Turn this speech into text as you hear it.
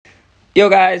Yo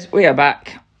guys, we are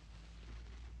back.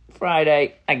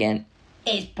 Friday again.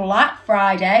 It's Black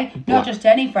Friday, not just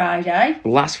any Friday.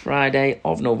 Last Friday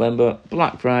of November,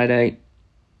 Black Friday.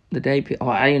 The day...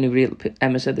 I only really...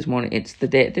 Emma said this morning, it's the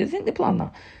day... Do you think they plan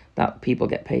that? That people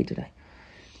get paid today?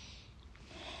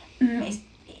 It's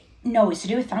to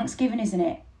do with Thanksgiving, isn't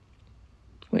it?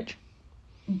 Which?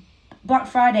 Black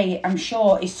Friday, I'm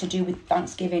sure, is to do with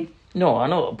Thanksgiving. No, I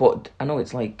know, but I know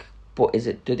it's like... But is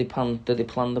it... Do they plan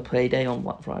the payday on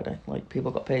Black Friday? Like, people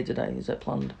got paid today. Is it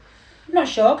planned? I'm not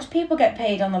sure, because people get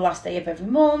paid on the last day of every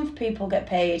month. People get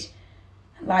paid,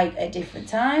 like, at different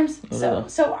times. Oh,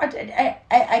 So I,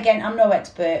 again, I'm no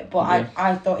expert, but yeah.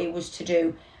 I thought it was to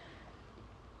do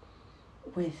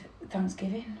with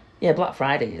Thanksgiving. Yeah, Black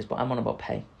Friday is, but I'm on about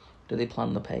pay. Do they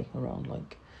plan the pay around,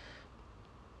 like...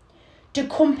 Do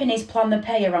companies plan the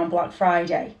pay around Black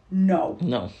Friday? No.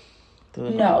 No.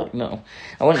 No.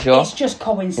 I wasn't sure. It's just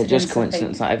coincidence. It's just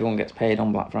coincidence that everyone gets paid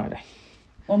on Black Friday.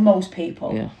 Well, most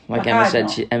people. Yeah, like Emma said.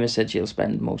 Emma said she'll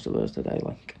spend most of hers today.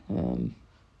 Like,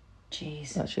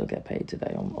 jeez, that she'll get paid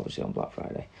today on Black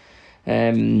Friday.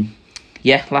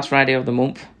 Yeah, last Friday of the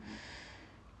month.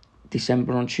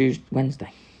 December on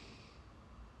Wednesday.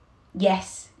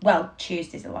 Yes. Well,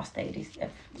 Tuesday's the last day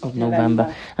of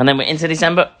November. And then we're into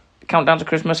December. Countdown to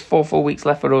Christmas. 4 weeks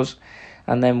left for us.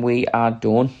 And then we are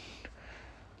done.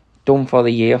 Done for the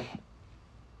year.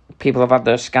 People have had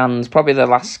their scans. Probably the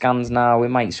last scans now. We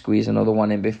might squeeze another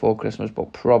one in before Christmas,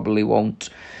 but probably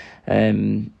won't.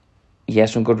 Yeah,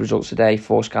 some good results today.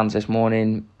 4 scans this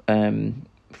morning.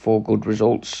 4 good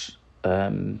results.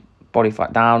 Body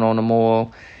fat down on them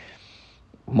all.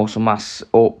 Muscle mass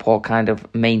up, or kind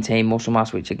of maintain muscle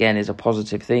mass, which again is a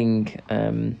positive thing.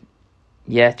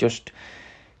 Yeah, just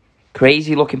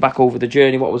crazy looking back over the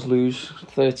journey. What was lose?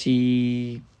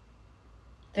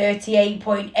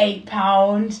 38.8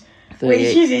 pounds, which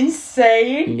is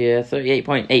insane. Yeah,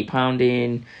 38.8 pound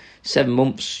in 7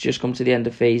 months. Just come to the end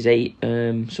of phase 8.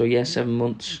 So yeah, 7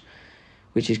 months,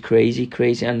 which is crazy.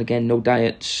 And again, no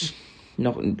diets,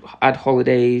 had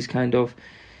holidays, kind of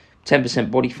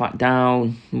 10% body fat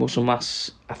down, muscle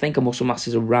mass. I think her muscle mass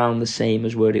is around the same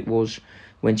as where it was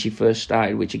when she first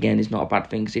started, which again is not a bad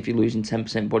thing, because if you're losing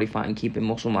 10% body fat and keeping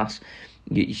muscle mass,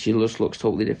 she just looks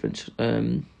totally different.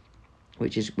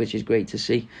 Which is great to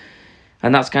see.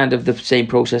 And that's kind of the same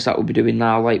process that we'll be doing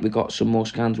now. Like, we got some more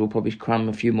scans. We'll probably cram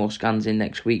a few more scans in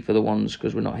next week for the ones,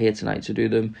 because we're not here tonight to do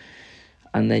them.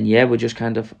 And then, yeah, we'll just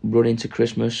kind of run into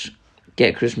Christmas,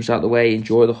 get Christmas out of the way,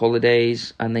 enjoy the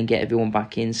holidays, and then get everyone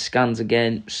back in, scans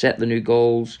again, set the new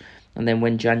goals. And then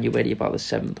when January, about the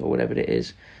 7th or whatever it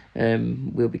is,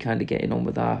 we'll be kind of getting on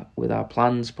with our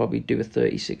plans. Probably do a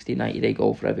 30, 60, 90-day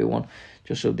goal for everyone,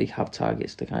 just so they have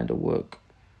targets to kind of work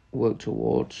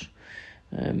towards.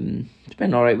 It's been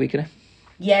an alright week, isn't it?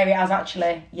 Yeah, it has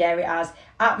actually. Yeah, it has.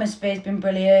 Atmosphere's been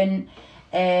brilliant.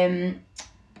 Really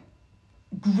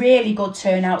good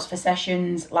turnouts for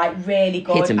sessions, like really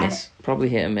good. Hit and miss. Probably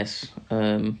hit and miss.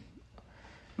 Man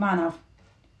have.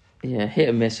 Yeah, hit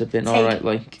and miss have been alright.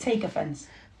 Like, take offence.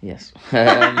 Yes.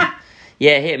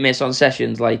 Yeah, hit and miss on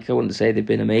sessions. Like, I wouldn't say they've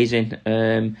been amazing.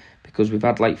 Because we've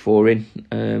had like 4 in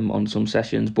on some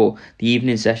sessions, but the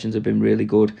evening sessions have been really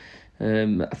good.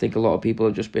 I think a lot of people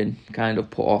have just been kind of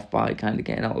put off by kind of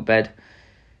getting out of bed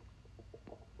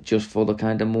just for the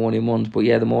kind of morning ones. But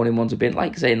yeah, the morning ones have been,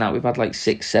 like saying that, we've had like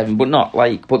 6, 7, but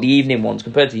the evening ones,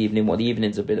 compared to the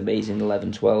evenings have been amazing,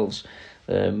 11, 12s,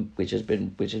 which has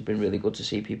been really good to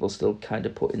see people still kind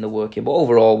of putting the work in. But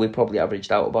overall, we've probably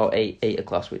averaged out about 8 a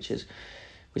class, which is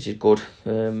good.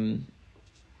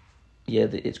 Yeah,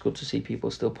 it's good to see people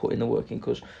still putting the work in,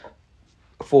 because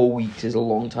 4 weeks is a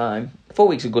long time. 4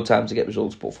 weeks is a good time to get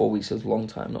results, but 4 weeks is a long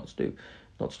time not to do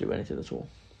anything at all.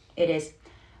 It is.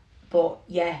 But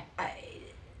yeah, I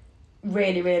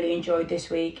really, really enjoyed this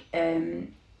week.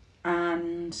 And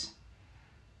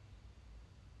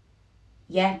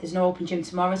yeah, there's no open gym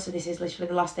tomorrow, so this is literally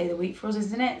the last day of the week for us,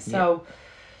 isn't it? So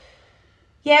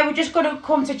yeah, we're just going to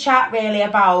come to chat really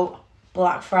about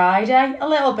Black Friday a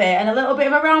little bit, and a little bit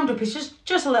of a roundup. It's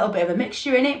just a little bit of a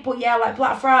mixture in it, but yeah, like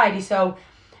Black Friday. So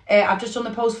I've just done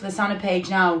the post for the Santa page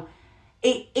now.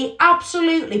 It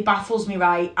absolutely baffles me,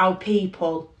 right, how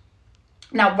people...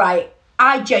 Now, right,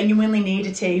 I genuinely need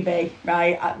a TV,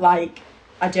 right,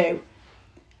 I do.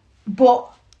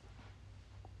 But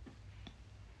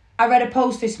I read a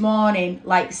post this morning,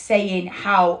 like, saying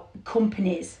how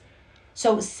companies...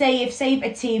 So, say if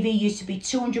a TV used to be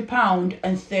 £200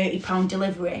 and £30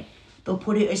 delivery, they'll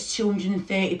put it as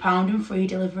 £230 and free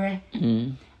delivery.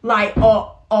 Mm. Like,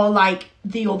 or like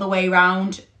the other way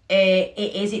round.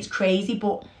 It's crazy,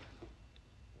 but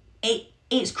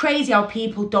it's crazy how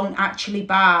people don't actually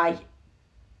buy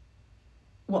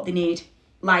what they need.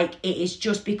 Like, it is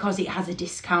just because it has a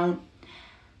discount.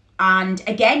 And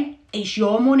again, it's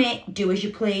your money, do as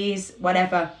you please,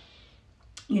 whatever.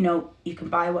 You know, you can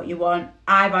buy what you want.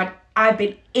 I've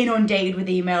been inundated with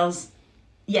emails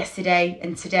yesterday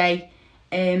and today,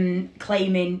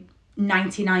 claiming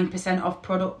 99% off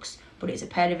products, but it's a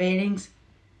pair of earrings.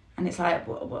 And it's like,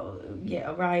 well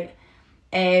yeah, right.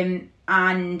 And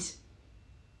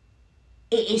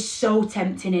it is so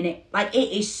tempting, innit? Like,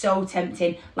 it is so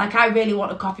tempting. Like, I really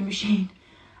want a coffee machine.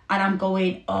 And I'm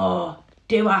going, oh,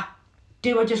 do I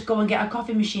just go and get a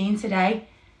coffee machine today?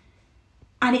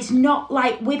 And it's not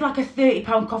like, with like a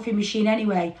 £30 coffee machine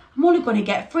anyway, I'm only going to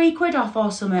get £3 off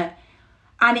or something.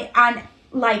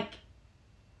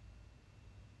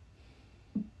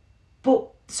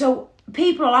 But so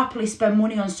people will happily spend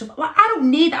money on stuff. Like, I don't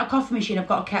need that coffee machine, I've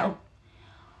got a kettle.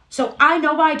 So I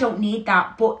know I don't need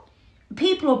that, but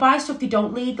people will buy stuff they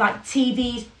don't need, like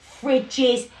TVs,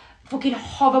 fridges, fucking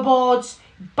hoverboards,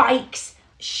 bikes,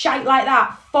 shite like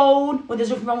that. Phone, when there's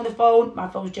nothing wrong with the phone. My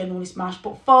phone's genuinely smashed,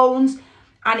 but phones.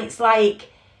 And it's like,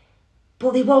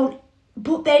 but they won't.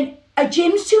 But then a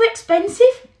gym's too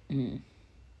expensive.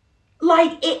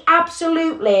 Like, it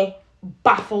absolutely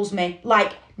baffles me.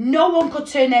 Like, no one could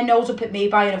turn their nose up at me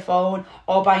buying a phone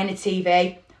or buying a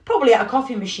TV. Probably at a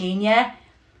coffee machine, yeah.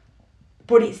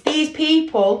 But it's these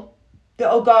people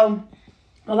that'll go,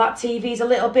 well, that TV's a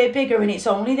little bit bigger and it's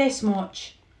only this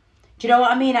much. Do you know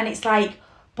what I mean? And it's like,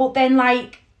 but then,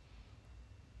 like,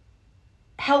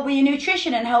 help with your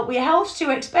nutrition and help with your health's too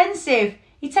expensive.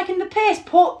 You're taking the piss.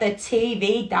 Put the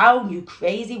TV down, you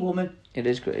crazy woman. It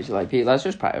is crazy. Like, people, that's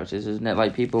just priorities, isn't it?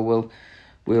 Like, people will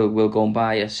go and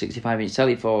buy a 65-inch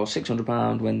telly for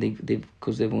 £600 when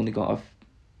because they've only got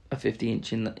a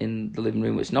 50-inch in the living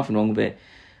room. There's nothing wrong with it.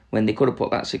 When they could have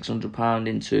put that £600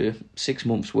 into 6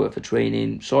 months worth of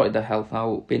training, sorted their health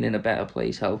out, been in a better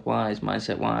place health-wise,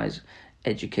 mindset-wise,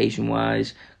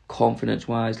 education-wise,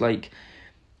 confidence-wise. Like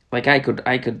I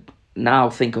could now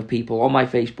think of people on my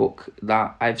Facebook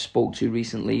that I've spoke to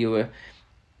recently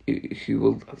who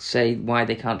will say why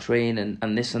they can't train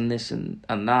and this and this and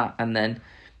that, and then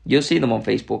you'll see them on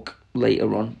Facebook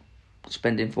later on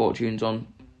spending fortunes on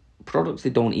products they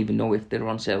don't even know if they're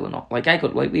on sale or not. Like,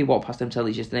 we walked past them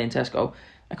tellies yesterday in Tesco.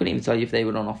 I couldn't even tell you if they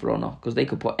were on offer or not, because they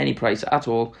could put any price at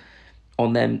all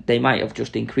on them. They might have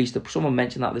just increased someone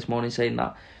mentioned that this morning, saying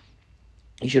that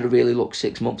you should have really looked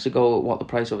 6 months ago at what the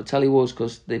price of a telly was,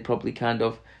 because they probably kind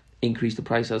of increased the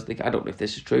price as I don't know if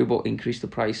this is true, but increased the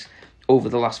price over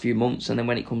the last few months, and then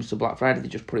when it comes to Black Friday, they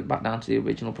just put it back down to the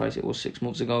original price it was 6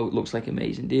 months ago. It looks like an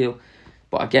amazing deal.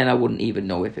 But again, I wouldn't even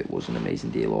know if it was an amazing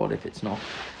deal or if it's not.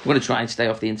 I'm going to try and stay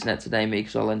off the internet today, mate,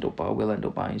 because I will end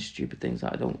up buying stupid things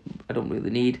that I don't really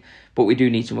need. But we do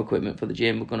need some equipment for the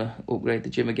gym. We're going to upgrade the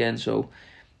gym again, so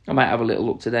I might have a little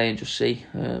look today and just see.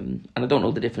 And I don't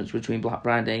know the difference between Black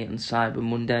Friday and Cyber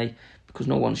Monday, because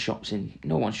no one shops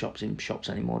in shops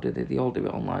anymore, do they? They all do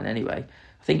it online anyway.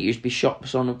 I think it used to be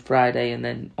shops on a Friday and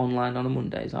then online on a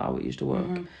Monday. Is that how it used to work?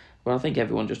 Mm-hmm. But I think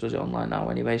everyone just does it online now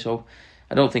anyway. So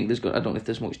I don't know if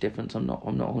there's much difference. I'm not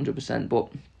 100%, but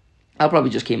I'll probably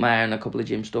just keep my eye on a couple of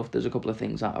gym stuff. There's a couple of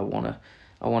things that I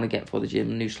wanna get for the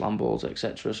gym, new slam balls,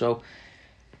 etc. So,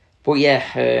 but yeah,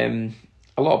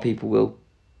 a lot of people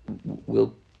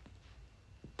will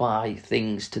buy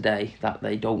things today that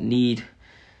they don't need,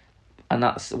 and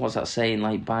what's that saying?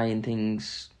 Like, buying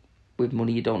things with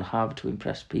money you don't have to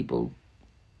impress people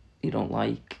you don't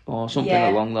like, or something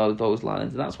along those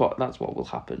lines. And that's what will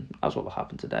happen. That's what will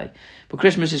happen today. But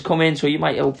Christmas is coming, so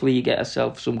hopefully you get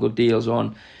yourself some good deals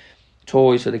on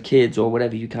toys for the kids or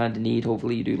whatever you kind of need.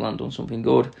 Hopefully you do land on something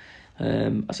good.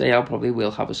 I probably will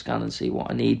have a scan and see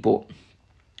what I need, but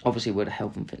obviously we're a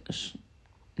health and fitness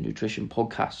nutrition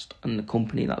podcast and the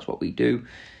company, that's what we do.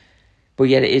 But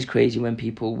yet it is crazy when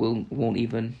people won't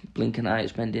even blink an eye at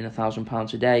spending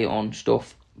 £1,000 a day on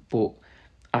stuff, but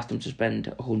ask them to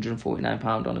spend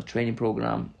 £149 on a training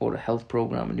program or a health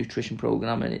program, a nutrition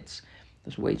program, and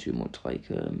that's way too much. Like,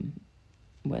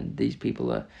 when these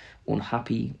people are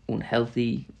unhappy,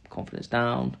 unhealthy, confidence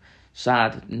down,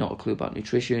 sad, not a clue about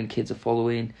nutrition, kids are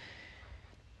following.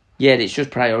 Yeah, it's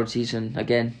just priorities, and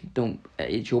again,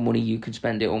 it's your money, you can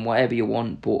spend it on whatever you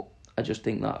want, but I just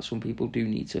think that some people do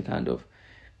need to kind of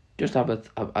just have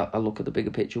a look at the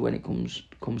bigger picture when it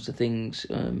comes to things,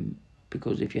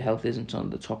 because if your health isn't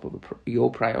on the top of your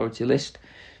priority list,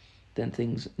 then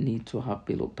things need to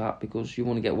be looked at, because you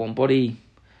only get one body,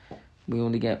 we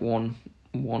only get one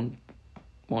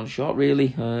shot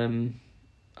really, and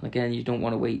again, you don't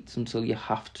want to wait until you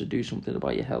have to do something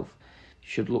about your health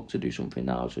should look to do something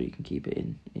now so you can keep it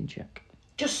in check.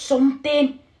 Just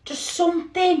something.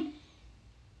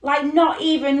 Like, not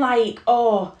even like,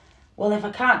 oh, well, if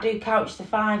I can't do couch to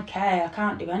 5K, I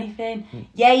can't do anything.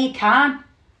 Yeah, you can.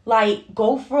 Like,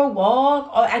 go for a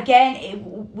walk. Or again,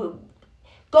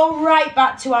 go right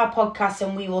back to our podcast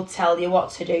and we will tell you what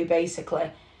to do,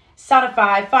 basically. Start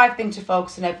at 5 things to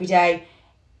focus on every day.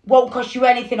 Won't cost you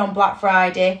anything on Black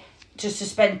Friday, just to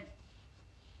spend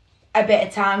a bit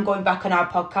of time going back on our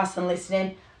podcast and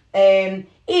listening.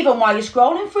 Even while you're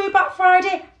scrolling through Black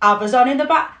Friday, have us on in the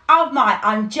back. Have my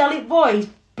angelic voice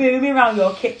booming around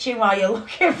your kitchen while you're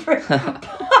looking for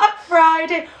Black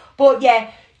Friday. But yeah,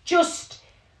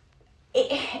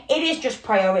 it is just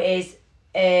priorities.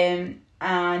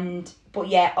 But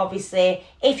yeah, obviously,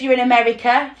 if you're in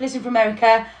America, if you listen from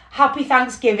America, happy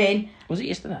Thanksgiving. Was it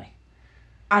yesterday?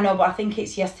 I know, but I think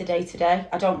it's yesterday today.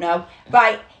 I don't know.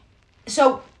 Right,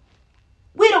 so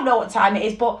we don't know what time it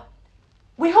is, but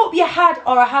we hope you had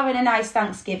or are having a nice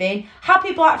Thanksgiving.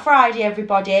 Happy Black Friday,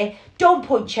 everybody. Don't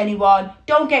punch anyone.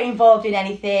 Don't get involved in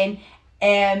anything.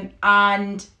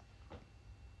 And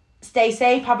stay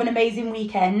safe. Have an amazing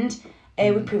weekend.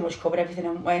 We pretty much covered everything,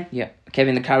 haven't we? Yeah.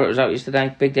 Kevin the Carrot was out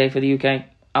yesterday. Big day for the UK.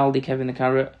 Aldi Kevin the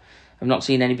Carrot. I've not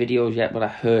seen any videos yet, but I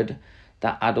heard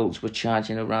that adults were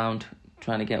charging around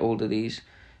trying to get hold of these.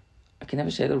 I can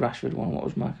never say the Rashford one. What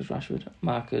was Marcus Rashford?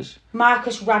 Marcus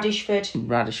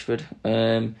Radishford.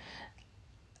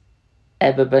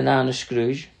 Ebba Banana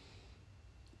Scrooge.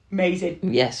 Amazing.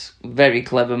 Yes, very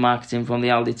clever marketing from the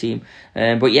Aldi team.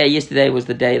 But yeah, yesterday was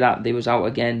the day that they was out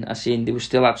again. I seen they were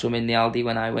still had some in the Aldi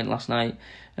when I went last night.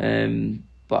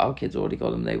 But our kids already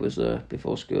got them. They was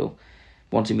before school.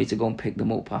 Wanted me to go and pick them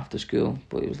up after school,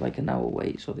 but it was like an hour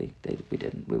wait, so we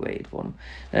didn't. We waited for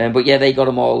them. But yeah, they got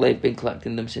them all. They've been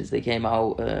collecting them since they came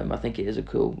out. I think it is a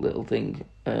cool little thing.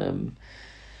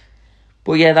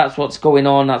 But yeah, that's what's going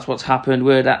on. That's what's happened.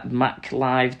 We're at Mac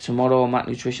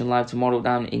Nutrition Live tomorrow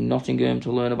down in Nottingham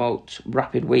to learn about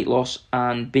rapid weight loss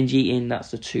and binge eating.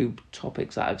 That's the two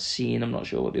topics that I've seen. I'm not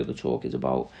sure what the other talk is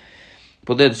about.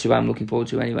 But they're the two I'm looking forward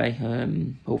to anyway.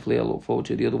 Hopefully I'll look forward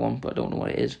to the other one, but I don't know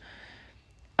what it is.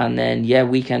 And then, yeah,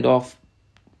 weekend off.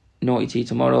 Naughty tea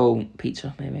tomorrow.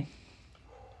 Pizza, maybe.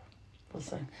 We'll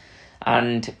see.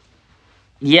 And,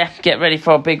 yeah, get ready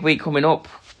for a big week coming up.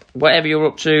 Whatever you're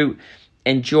up to,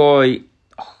 enjoy.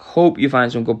 Hope you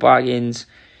find some good bargains.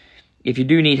 If you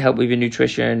do need help with your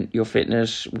nutrition, your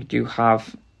fitness, we do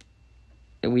have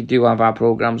our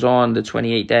programs on the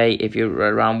 28-day if you're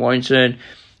around Warrington.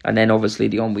 And then obviously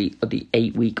the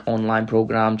 8-week online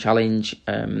program challenge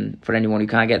for anyone who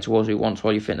can't get to us, who wants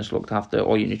all your fitness looked after,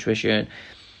 all your nutrition,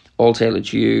 all tailored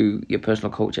to you, your personal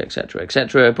coach, etc.,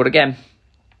 etc. But again,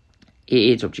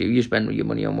 it's up to you. You spend your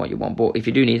money on what you want. But if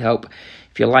you do need help,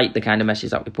 if you like the kind of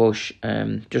message that we push,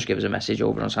 just give us a message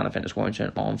over on Santa Fitness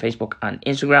Warrington on Facebook and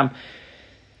Instagram.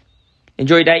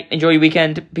 Enjoy your day, enjoy your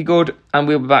weekend, be good, and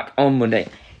we'll be back on Monday.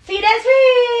 See you next week.